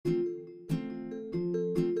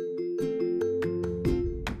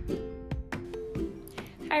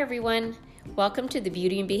everyone. Welcome to the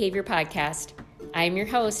Beauty and Behavior Podcast. I am your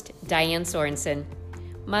host, Diane Sorensen,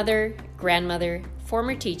 mother, grandmother,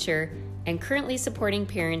 former teacher, and currently supporting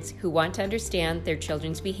parents who want to understand their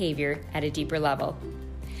children's behavior at a deeper level.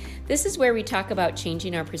 This is where we talk about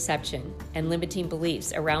changing our perception and limiting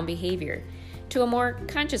beliefs around behavior to a more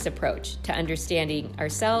conscious approach to understanding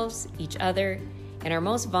ourselves, each other, and our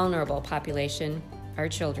most vulnerable population, our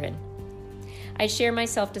children. I share my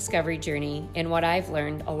self-discovery journey and what I've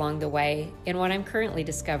learned along the way and what I'm currently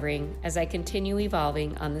discovering as I continue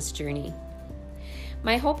evolving on this journey.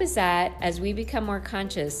 My hope is that as we become more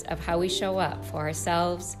conscious of how we show up for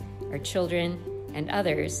ourselves, our children, and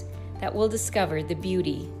others, that we'll discover the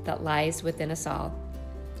beauty that lies within us all.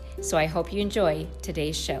 So I hope you enjoy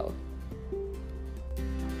today's show.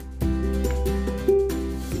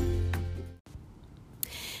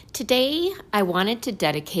 Today, I wanted to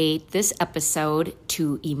dedicate this episode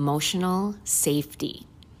to emotional safety.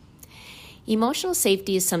 Emotional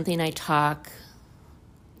safety is something I talk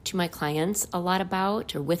to my clients a lot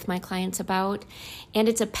about, or with my clients about, and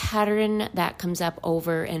it's a pattern that comes up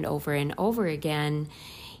over and over and over again,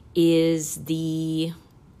 is the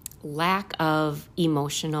lack of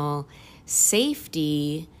emotional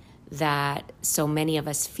safety that so many of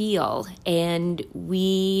us feel, and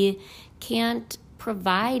we can't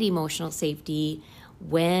provide emotional safety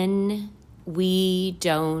when we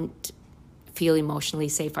don't feel emotionally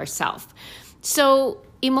safe ourselves. So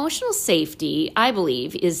emotional safety, I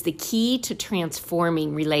believe, is the key to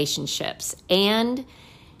transforming relationships, and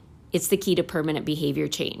it's the key to permanent behavior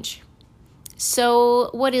change.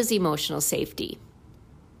 So what is emotional safety?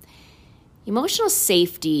 Emotional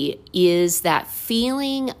safety is that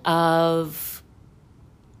feeling of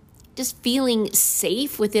just feeling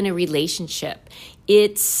safe within a relationship.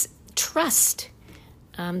 It's trust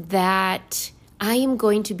that I am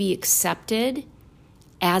going to be accepted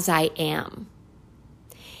as I am.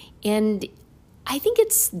 And I think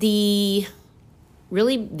it's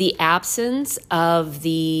really the absence of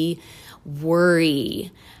the worry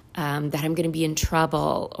that I'm going to be in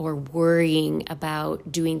trouble or worrying about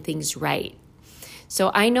doing things right.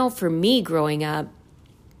 So I know for me growing up,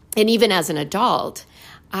 and even as an adult,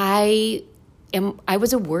 I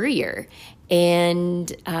was a worrier,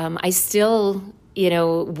 and I still,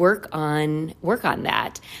 work on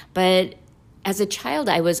that. But as a child,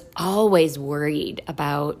 I was always worried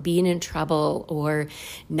about being in trouble or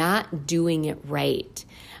not doing it right,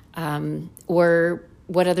 or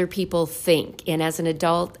what other people think. And as an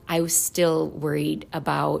adult, I was still worried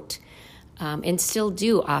about, and still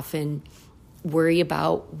do often worry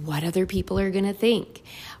about what other people are going to think.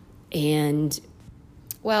 And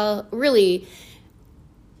well, really,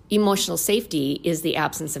 emotional safety is the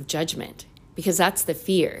absence of judgment, because that's the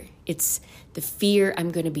fear. It's the fear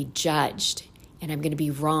I'm going to be judged and I'm going to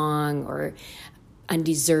be wrong or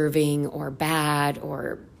undeserving or bad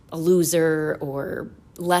or a loser or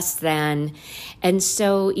less than. And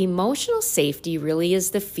so emotional safety really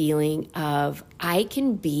is the feeling of I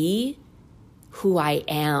can be who I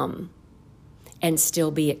am and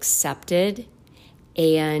still be accepted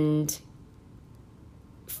and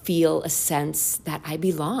feel a sense that I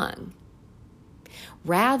belong,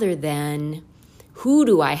 rather than who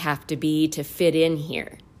do I have to be to fit in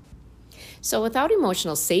here. So without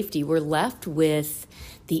emotional safety, we're left with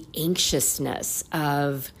the anxiousness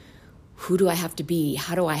of who do I have to be?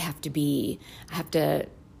 How do I have to be? I have to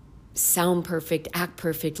sound perfect, act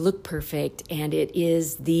perfect, look perfect, and it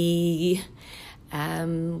is the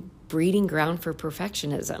breeding ground for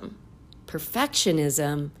perfectionism.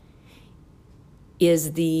 Perfectionism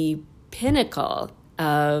is the pinnacle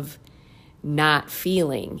of not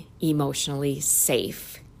feeling emotionally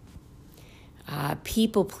safe.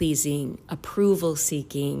 People-pleasing,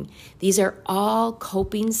 approval-seeking, these are all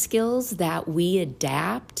coping skills that we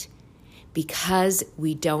adapt because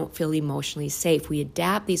we don't feel emotionally safe. We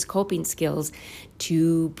adapt these coping skills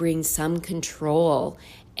to bring some control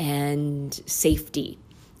and safety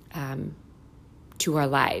to our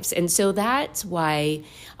lives. And so that's why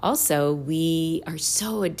also we are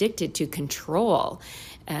so addicted to control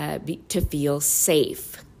to feel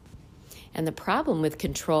safe. And the problem with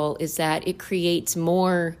control is that it creates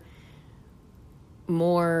more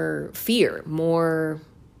fear,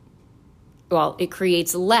 it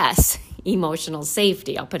creates less emotional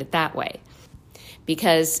safety, I'll put it that way,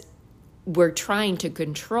 because we're trying to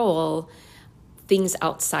control things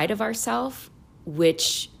outside of ourselves,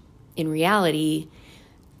 which in reality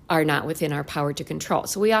are not within our power to control.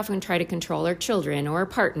 So we often try to control our children or our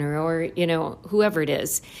partner or, whoever it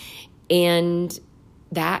is. And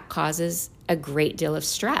that causes a great deal of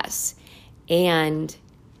stress. And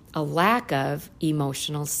a lack of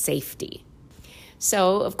emotional safety.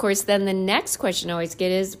 So, of course, then the next question I always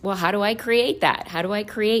get is, well, how do I create that? How do I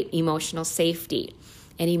create emotional safety?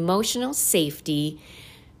 And emotional safety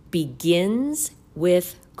begins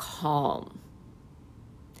with calm.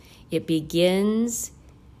 It begins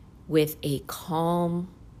with a calm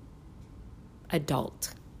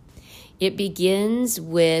adult. It begins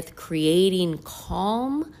with creating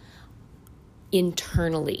calm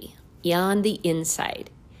internally, on the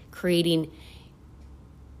inside. Creating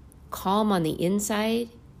calm on the inside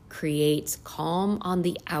creates calm on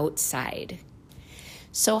the outside.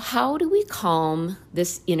 So how do we calm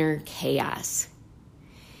this inner chaos?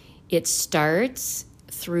 It starts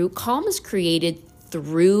through, calm is created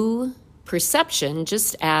through perception,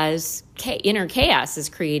 just as inner chaos is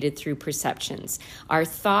created through perceptions. Our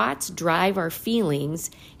thoughts drive our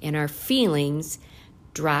feelings, and our feelings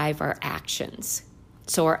drive our actions.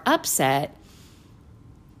 So our upset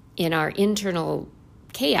in our internal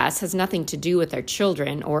chaos has nothing to do with our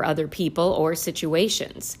children or other people or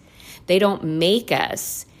situations. They don't make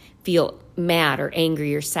us feel mad or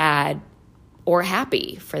angry or sad or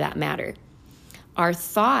happy, for that matter. Our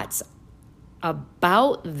thoughts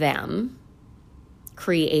about them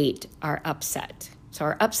create our upset. So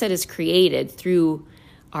our upset is created through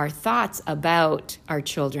our thoughts about our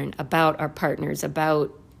children, about our partners,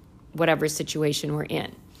 about whatever situation we're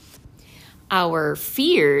in. Our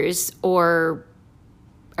fears or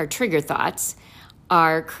our trigger thoughts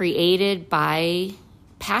are created by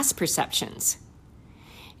past perceptions.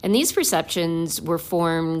 And these perceptions were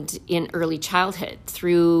formed in early childhood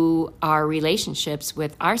through our relationships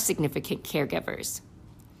with our significant caregivers.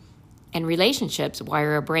 And relationships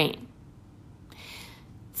wire our brain.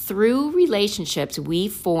 Through relationships, we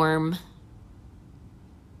form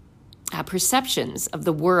perceptions of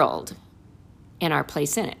the world and our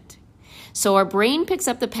place in it. So our brain picks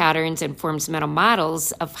up the patterns and forms mental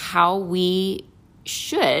models of how we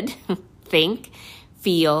should think,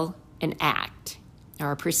 feel, and act.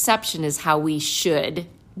 Our perception is how we should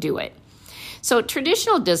do it. So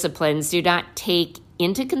traditional disciplines do not take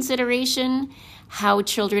into consideration how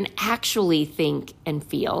children actually think and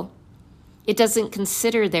feel. It doesn't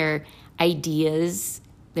consider their ideas,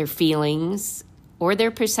 their feelings, or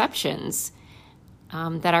their perceptions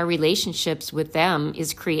that our relationships with them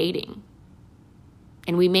is creating.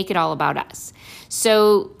 And we make it all about us.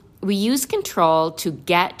 So we use control to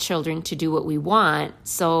get children to do what we want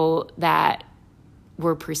so that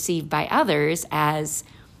we're perceived by others as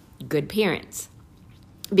good parents.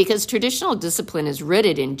 Because traditional discipline is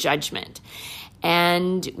rooted in judgment.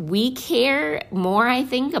 And we care more, I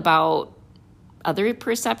think, about other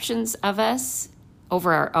perceptions of us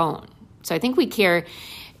over our own. So I think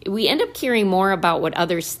we end up caring more about what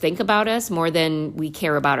others think about us more than we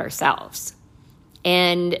care about ourselves.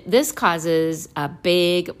 And this causes a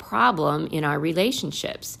big problem in our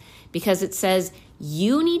relationships because it says,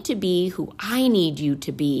 you need to be who I need you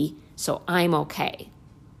to be, so I'm okay.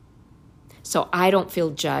 So I don't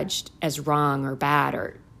feel judged as wrong or bad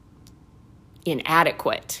or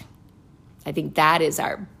inadequate. I think that is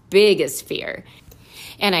our biggest fear.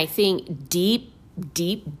 And I think deep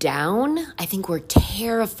down, I think we're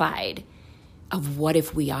terrified of what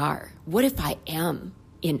if we are? What if I am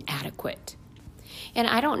inadequate? And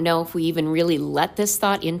I don't know if we even really let this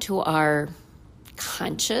thought into our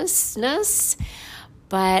consciousness,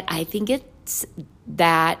 but I think it's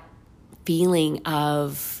that feeling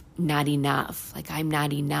of not enough, like I'm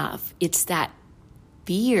not enough. It's that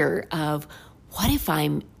fear of what if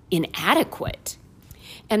I'm inadequate?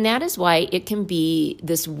 And that is why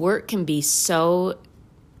this work can be so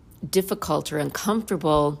difficult or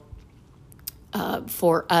uncomfortable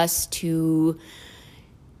for us to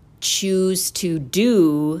choose to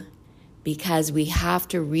do, because we have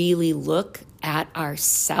to really look at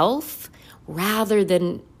ourselves rather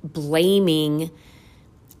than blaming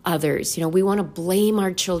others. You know, we want to blame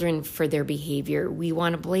our children for their behavior. We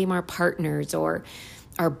want to blame our partners or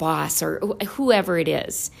our boss or whoever it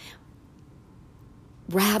is,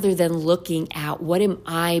 rather than looking at what am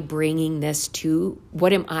I bringing to?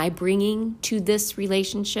 What am I bringing to this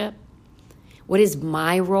relationship? What is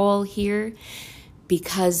my role here?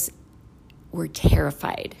 Because we're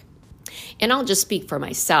terrified. And I'll just speak for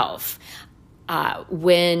myself.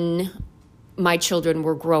 When my children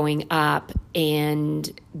were growing up and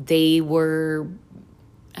they were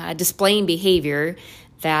displaying behavior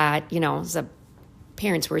that, is a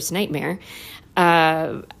parent's worst nightmare,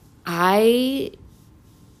 I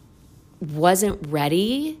wasn't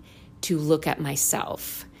ready to look at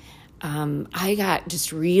myself. I got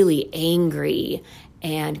just really angry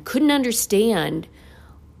and couldn't understand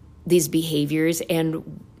these behaviors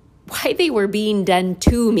and why they were being done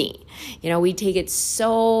to me. We take it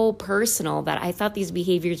so personal that I thought these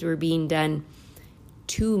behaviors were being done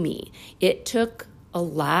to me. It took a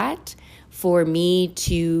lot for me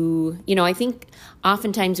to, I think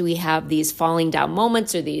oftentimes we have these falling down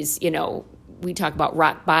moments, or these, we talk about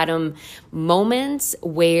rock bottom moments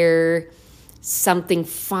where something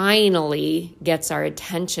finally gets our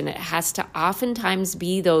attention. It has to oftentimes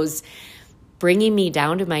be those bringing me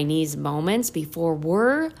down to my knees moments before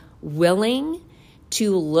we're willing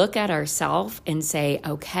to look at ourselves and say,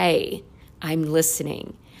 okay, I'm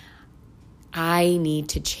listening. I need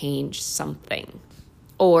to change something,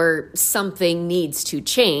 or something needs to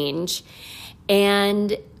change.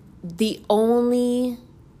 And the only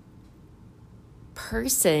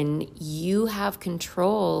person you have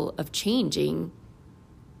control of changing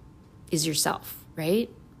is yourself,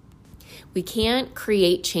 right? We can't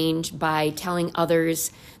create change by telling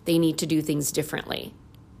others they need to do things differently.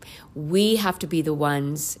 We have to be the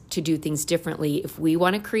ones to do things differently if we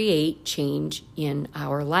want to create change in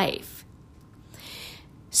our life.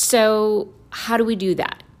 So, how do we do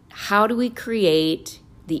that? How do we create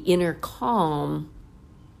the inner calm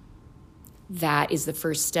that is the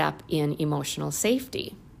first step in emotional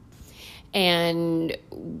safety? And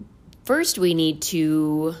first, we need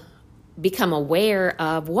to become aware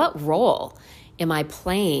of what role am I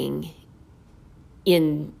playing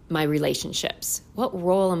in my relationships? What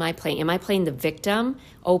role am I playing? Am I playing the victim?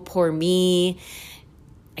 Oh, poor me.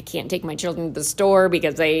 I can't take my children to the store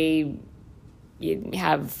because they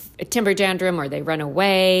have a temper tantrum or they run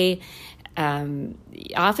away.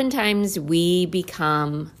 Oftentimes we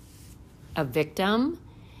become a victim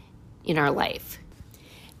in our life,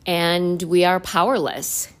 and we are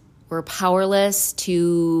powerless. We're powerless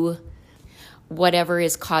to whatever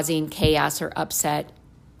is causing chaos or upset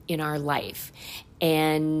in our life.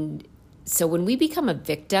 And so when we become a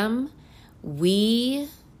victim, if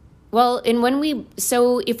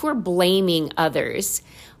we're blaming others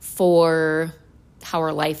for how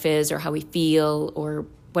our life is or how we feel or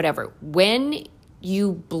whatever, when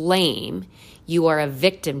you blame, you are a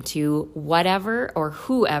victim to whatever or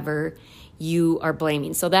whoever you are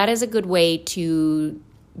blaming. So that is a good way to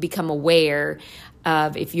become aware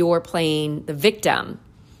of if you're playing the victim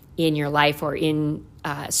in your life or in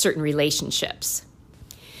certain relationships.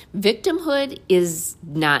 Victimhood is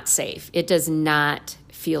not safe. It does not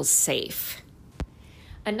feel safe.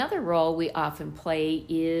 Another role we often play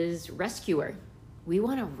is rescuer. We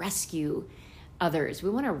want to rescue others. We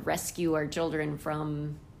want to rescue our children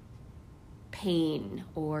from pain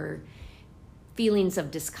or feelings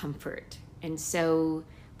of discomfort. And so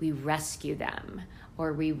we rescue them,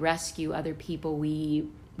 or we rescue other people. We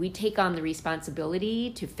take on the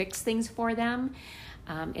responsibility to fix things for them.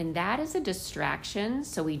 And that is a distraction,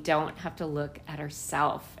 so we don't have to look at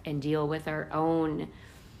ourselves and deal with our own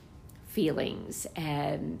feelings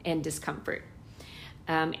and discomfort.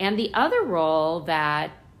 And the other role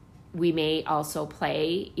that we may also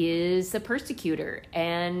play is the persecutor.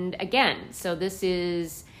 And again, so this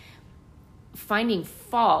is finding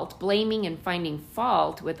fault, blaming and finding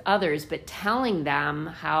fault with others, but telling them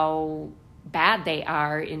how bad they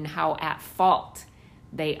are and how at fault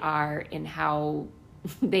they are and how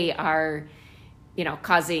they are,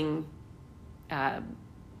 causing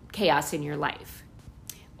chaos in your life,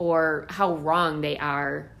 or how wrong they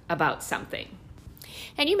are about something.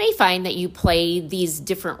 And you may find that you play these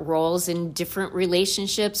different roles in different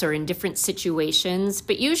relationships or in different situations,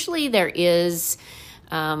 but usually there is,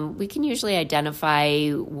 we can usually identify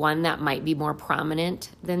one that might be more prominent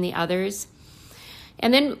than the others.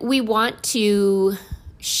 And then we want to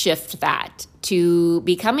shift that to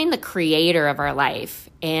becoming the creator of our life.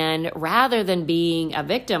 And rather than being a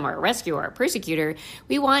victim or a rescuer or a persecutor,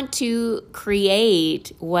 we want to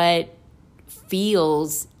create what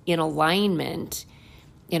feels in alignment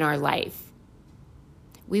in our life.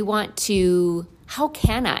 We want to, how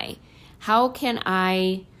can I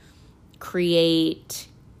create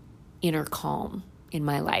inner calm in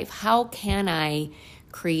my life? How can I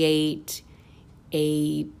create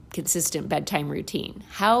a consistent bedtime routine?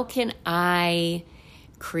 How can I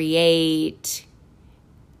create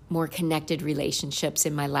more connected relationships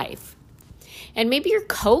in my life? And maybe you're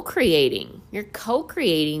co-creating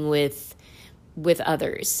with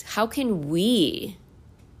others. How can we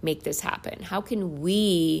make this happen?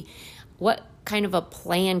 What kind of a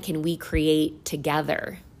plan can we create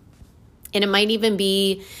together? And it might even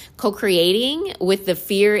be co-creating with the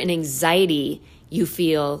fear and anxiety you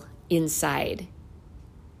feel inside,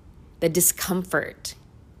 the discomfort.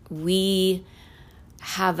 We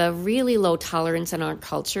have a really low tolerance in our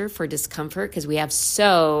culture for discomfort because we have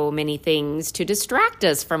so many things to distract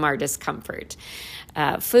us from our discomfort.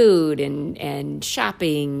 Food and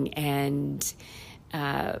shopping and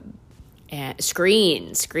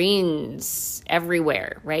screens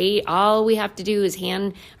everywhere, right? All we have to do is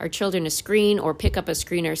hand our children a screen or pick up a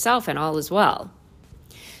screen ourselves and all is well.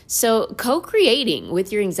 So co-creating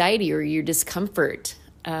with your anxiety or your discomfort,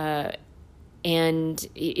 and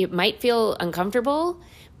it might feel uncomfortable,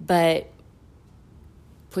 but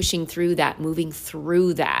pushing through that, moving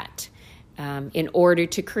through that in order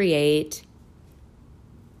to create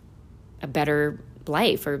a better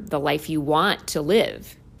life or the life you want to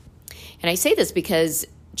live. And I say this because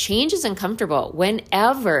change is uncomfortable.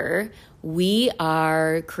 Whenever we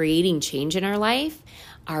are creating change in our life,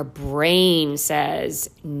 our brain says,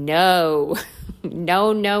 no,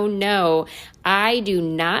 no. I do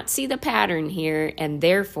not see the pattern here, and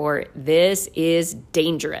therefore this is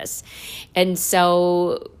dangerous. And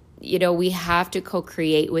so, we have to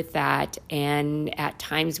co-create with that, and at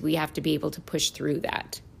times we have to be able to push through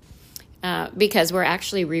that because we're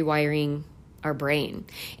actually rewiring our brain.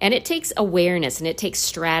 And it takes awareness and it takes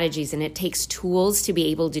strategies and it takes tools to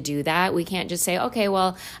be able to do that. We can't just say, okay,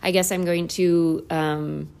 well, I guess I'm going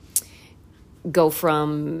to go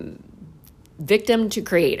from victim to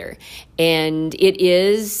creator. And it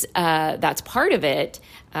is, that's part of it.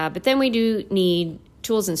 But then we do need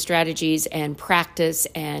tools and strategies and practice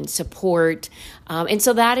and support. And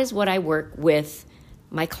so that is what I work with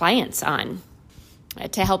my clients on,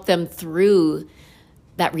 to help them through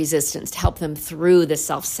that resistance, to help them through the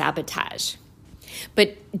self-sabotage.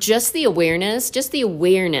 But just the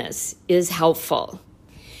awareness is helpful.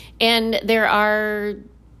 And there are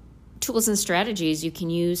tools and strategies you can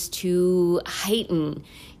use to heighten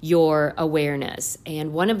your awareness.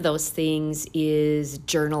 And one of those things is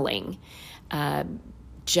journaling.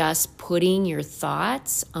 Just putting your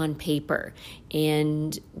thoughts on paper.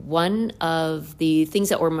 And one of the things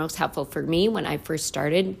that were most helpful for me when I first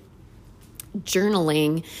started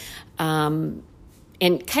journaling, and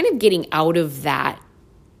kind of getting out of that,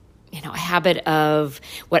 habit of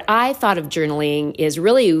what I thought of journaling is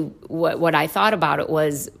really what I thought about it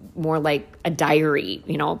was more like a diary,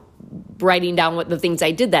 writing down what the things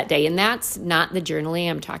I did that day. And that's not the journaling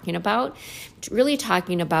I'm talking about. It's really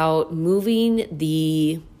talking about moving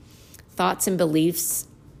the thoughts and beliefs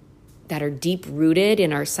that are deep rooted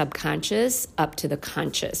in our subconscious up to the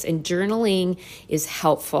conscious. And journaling is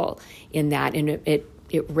helpful in that, and it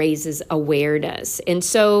raises awareness. And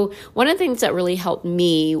so one of the things that really helped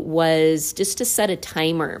me was just to set a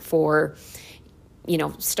timer for,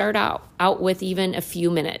 start out with even a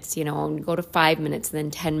few minutes, and go to 5 minutes,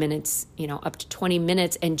 then 10 minutes, up to 20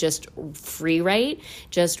 minutes, and just free write,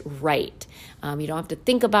 just write. You don't have to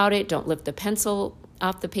think about it. Don't lift the pencil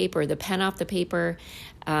off the paper, the pen off the paper,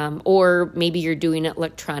 or maybe you're doing it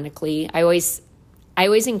electronically. I always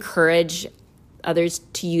encourage others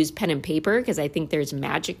to use pen and paper because I think there's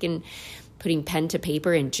magic in putting pen to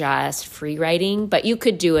paper and just free writing, but you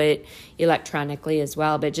could do it electronically as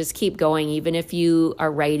well. But just keep going, even if you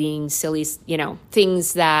are writing silly,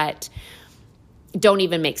 things that don't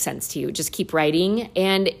even make sense to you. Just keep writing,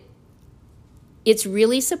 and it's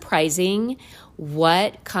really surprising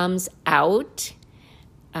what comes out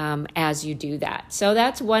as you do that. So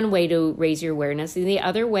that's one way to raise your awareness. And the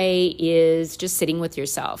other way is just sitting with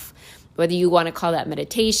yourself, whether you want to call that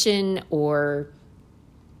meditation or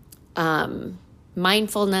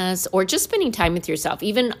mindfulness, or just spending time with yourself,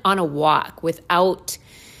 even on a walk without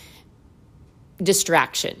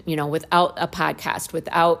distraction, without a podcast,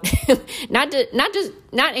 without not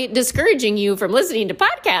discouraging you from listening to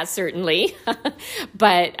podcasts, certainly,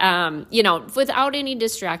 but without any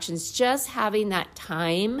distractions, just having that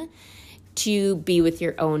time to be with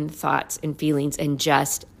your own thoughts and feelings and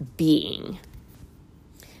just being.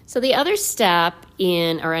 So another step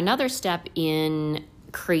in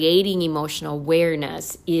creating emotional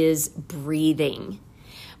awareness is breathing.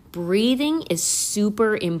 Breathing is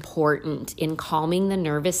super important in calming the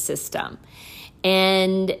nervous system.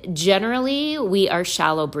 And generally, we are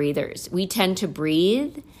shallow breathers. We tend to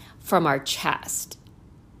breathe from our chest.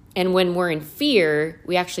 And when we're in fear,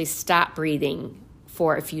 we actually stop breathing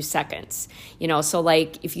for a few seconds. So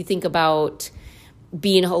like if you think about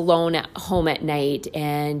being alone at home at night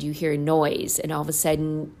and you hear a noise and all of a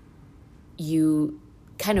sudden you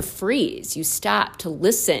kind of freeze, you stop to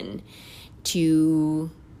listen,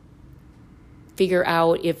 to figure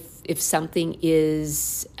out if something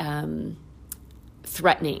is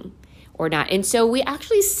threatening or not. And so we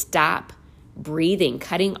actually stop breathing,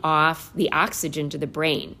 cutting off the oxygen to the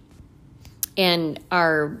brain. And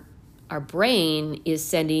our our brain is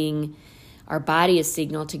sending our body a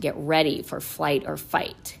signal to get ready for flight or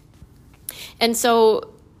fight. And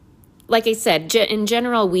so, like I said, in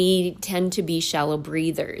general, we tend to be shallow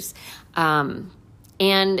breathers.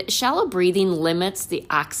 And shallow breathing limits the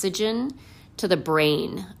oxygen to the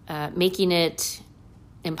brain, making it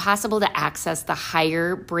impossible to access the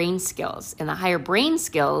higher brain skills. And the higher brain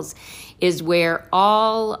skills is where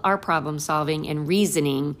all our problem solving and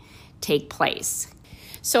reasoning take place.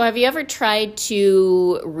 So have you ever tried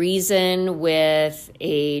to reason with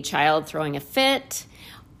a child throwing a fit,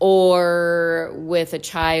 or with a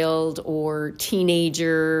child or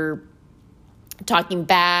teenager talking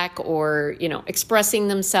back, or, expressing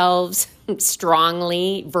themselves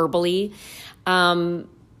strongly, verbally?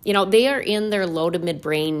 They are in their low to mid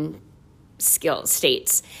brain skill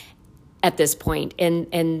states at this point,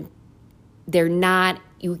 and they're not,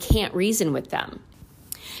 you can't reason with them.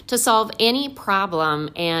 To solve any problem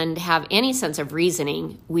and have any sense of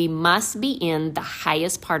reasoning, we must be in the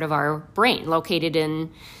highest part of our brain, located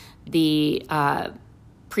in the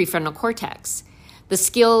prefrontal cortex. The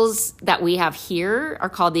skills that we have here are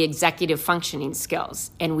called the executive functioning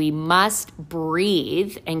skills, and we must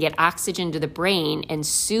breathe and get oxygen to the brain and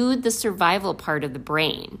soothe the survival part of the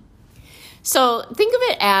brain. So think of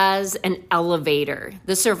it as an elevator.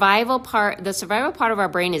 The survival part of our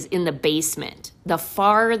brain is in the basement, the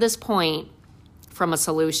farthest point from a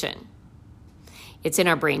solution. It's in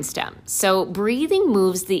our brainstem. So breathing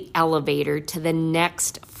moves the elevator to the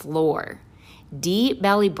next floor. Deep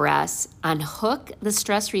belly breaths unhook the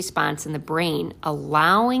stress response in the brain,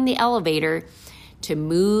 allowing the elevator to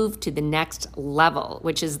move to the next level,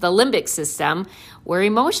 which is the limbic system, where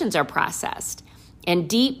emotions are processed. And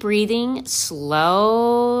deep breathing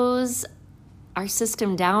slows our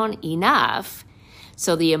system down enough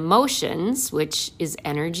so the emotions, which is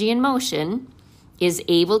energy in motion, is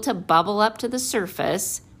able to bubble up to the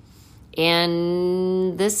surface.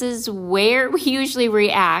 And this is where we usually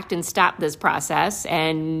react and stop this process,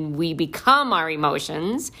 and we become our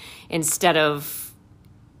emotions instead of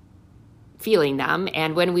feeling them.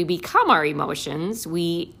 And when we become our emotions,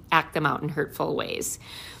 we act them out in hurtful ways.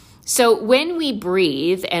 So when we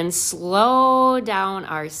breathe and slow down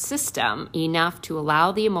our system enough to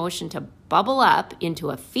allow the emotion to bubble up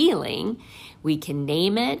into a feeling, we can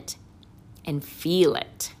name it and feel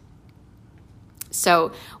it.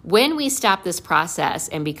 So when we stop this process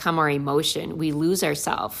and become our emotion, we lose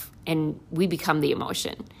ourselves and we become the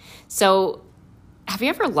emotion. So have you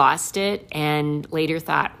ever lost it and later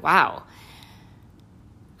thought, wow,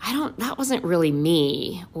 that wasn't really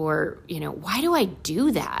me, or, why do I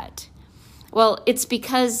do that? Well, it's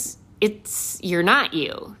because you're not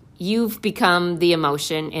you. You've become the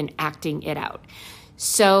emotion and acting it out.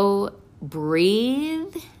 So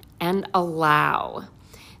breathe and allow.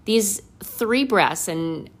 These 3 breaths,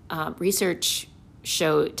 and research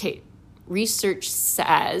says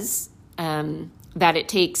that it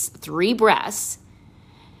takes 3 breaths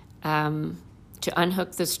to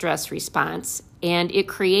unhook the stress response, and it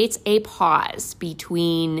creates a pause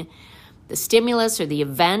between the stimulus or the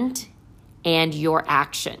event and your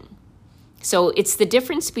action. So it's the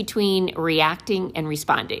difference between reacting and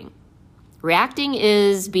responding. Reacting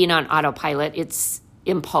is being on autopilot. It's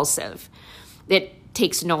impulsive. It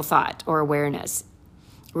takes no thought or awareness.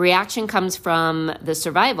 Reaction comes from the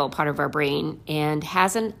survival part of our brain and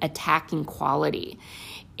has an attacking quality.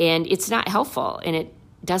 And it's not helpful, and it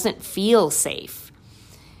doesn't feel safe.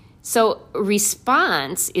 So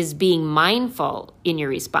response is being mindful in your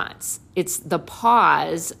response. It's the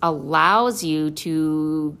pause allows you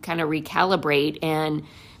to kind of recalibrate and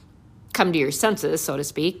come to your senses, so to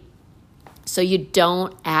speak, so you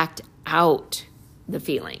don't act out the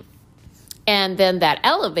feeling. And then that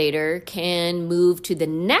elevator can move to the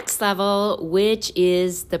next level, which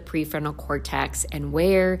is the prefrontal cortex, and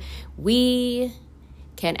where we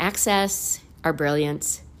can access our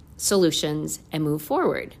brilliance, solutions, and move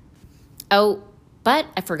forward. Oh, but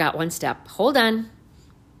I forgot one step. Hold on.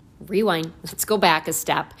 Rewind. Let's go back a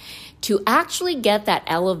step. To actually get that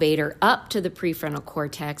elevator up to the prefrontal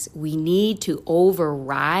cortex, we need to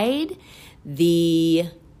override the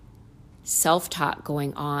self-talk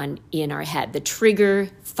going on in our head. The trigger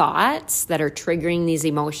thoughts that are triggering these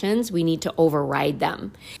emotions, we need to override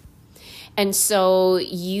them. And so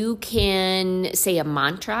you can say a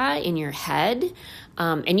mantra in your head,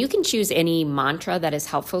 and you can choose any mantra that is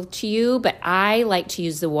helpful to you, but I like to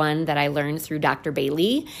use the one that I learned through Dr.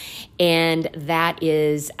 Bailey, and that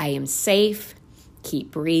is, I am safe,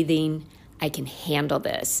 keep breathing, I can handle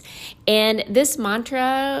this. And this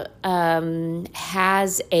mantra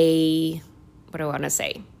has a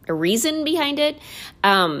reason behind it.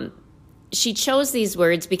 she chose these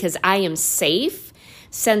words because I am safe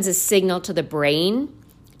sends a signal to the brain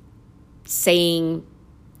saying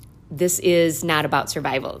this is not about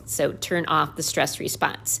survival. So turn off the stress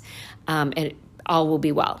response and all will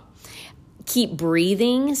be well. Keep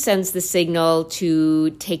breathing sends the signal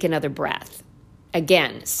to take another breath.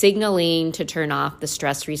 Again, signaling to turn off the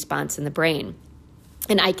stress response in the brain.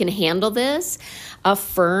 And I can handle this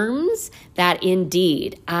affirms that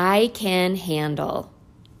indeed I can handle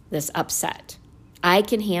this upset. I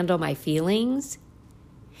can handle my feelings.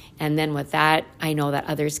 And then with that, I know that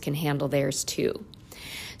others can handle theirs too.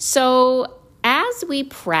 So as we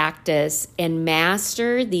practice and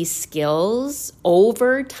master these skills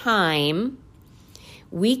over time,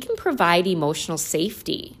 we can provide emotional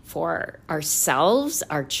safety for ourselves,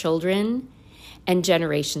 our children, and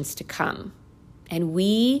generations to come. And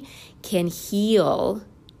we can heal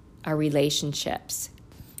our relationships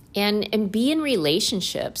and be in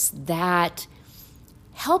relationships that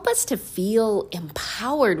help us to feel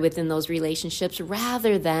empowered within those relationships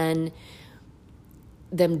rather than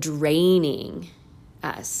them draining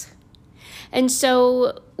us. And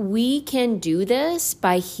so we can do this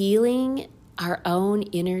by healing our own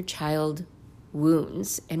inner child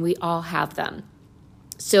wounds, and we all have them.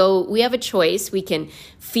 So we have a choice. We can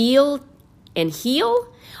feel and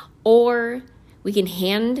heal, or we can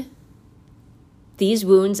hand these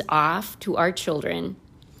wounds off to our children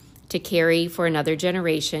to carry for another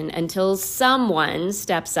generation until someone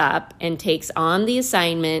steps up and takes on the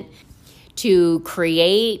assignment to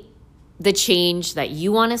create the change that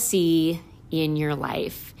you want to see in your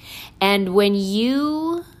life. And when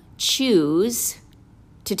you choose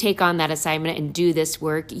to take on that assignment and do this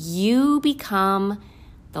work, you become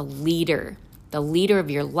the leader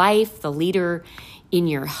of your life, the leader in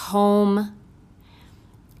your home,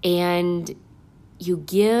 and you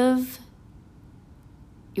give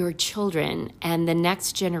your children and the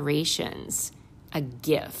next generations a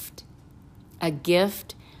gift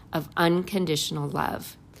of unconditional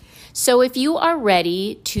love. So if you are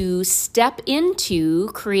ready to step into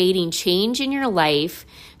creating change in your life,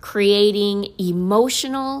 creating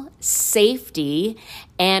emotional safety,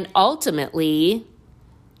 and ultimately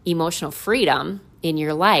emotional freedom in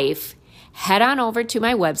your life, head on over to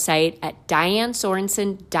my website at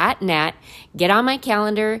dianesorensen.net, get on my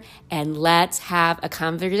calendar, and let's have a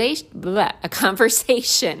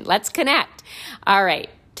conversation. Let's connect. All right.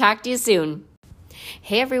 Talk to you soon.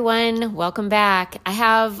 Hey everyone, welcome back. I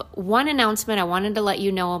have one announcement I wanted to let you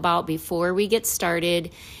know about before we get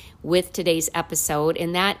started with today's episode,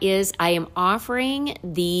 and that is I am offering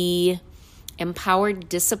the Empowered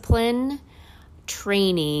Discipline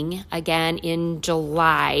training again in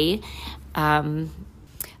July. I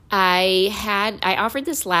offered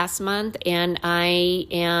this last month, and I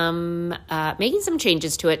am making some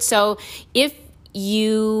changes to it. So if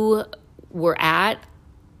you were at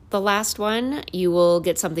the last one, you will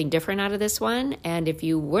get something different out of this one. And if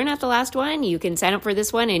you were not the last one, you can sign up for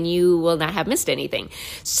this one and you will not have missed anything.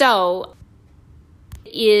 So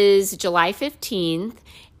it is July 15th,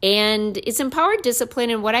 and it's Empowered Discipline.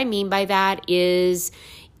 And what I mean by that is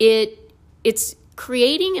it's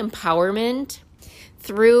creating empowerment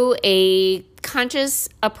through a conscious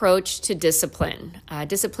approach to discipline,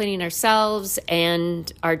 disciplining ourselves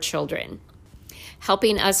and our children,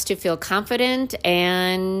 helping us to feel confident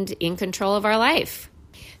and in control of our life.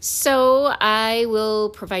 So I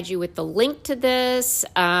will provide you with the link to this.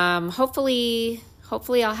 Hopefully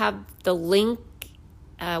I'll have the link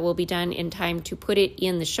will be done in time to put it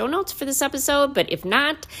in the show notes for this episode. But if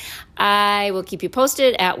not, I will keep you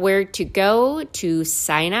posted at where to go to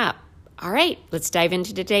sign up. All right, let's dive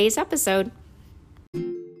into today's episode.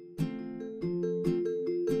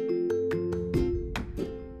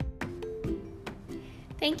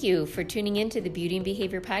 Thank you for tuning into the Beauty and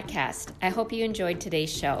Behavior Podcast. I hope you enjoyed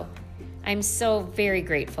today's show. I'm so very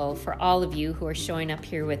grateful for all of you who are showing up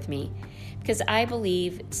here with me, because I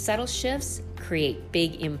believe subtle shifts create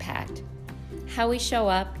big impact. How we show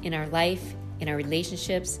up in our life, in our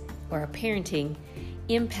relationships, or our parenting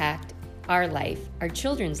impact our life, our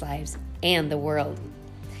children's lives, and the world.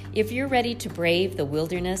 If you're ready to brave the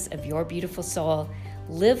wilderness of your beautiful soul,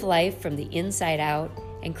 live life from the inside out,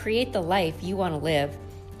 and create the life you want to live,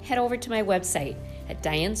 head over to my website at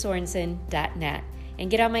dianesorensen.net and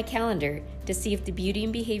get on my calendar to see if the Beauty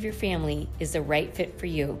and Behavior family is the right fit for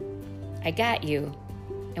you. I got you,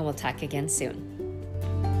 and we'll talk again soon.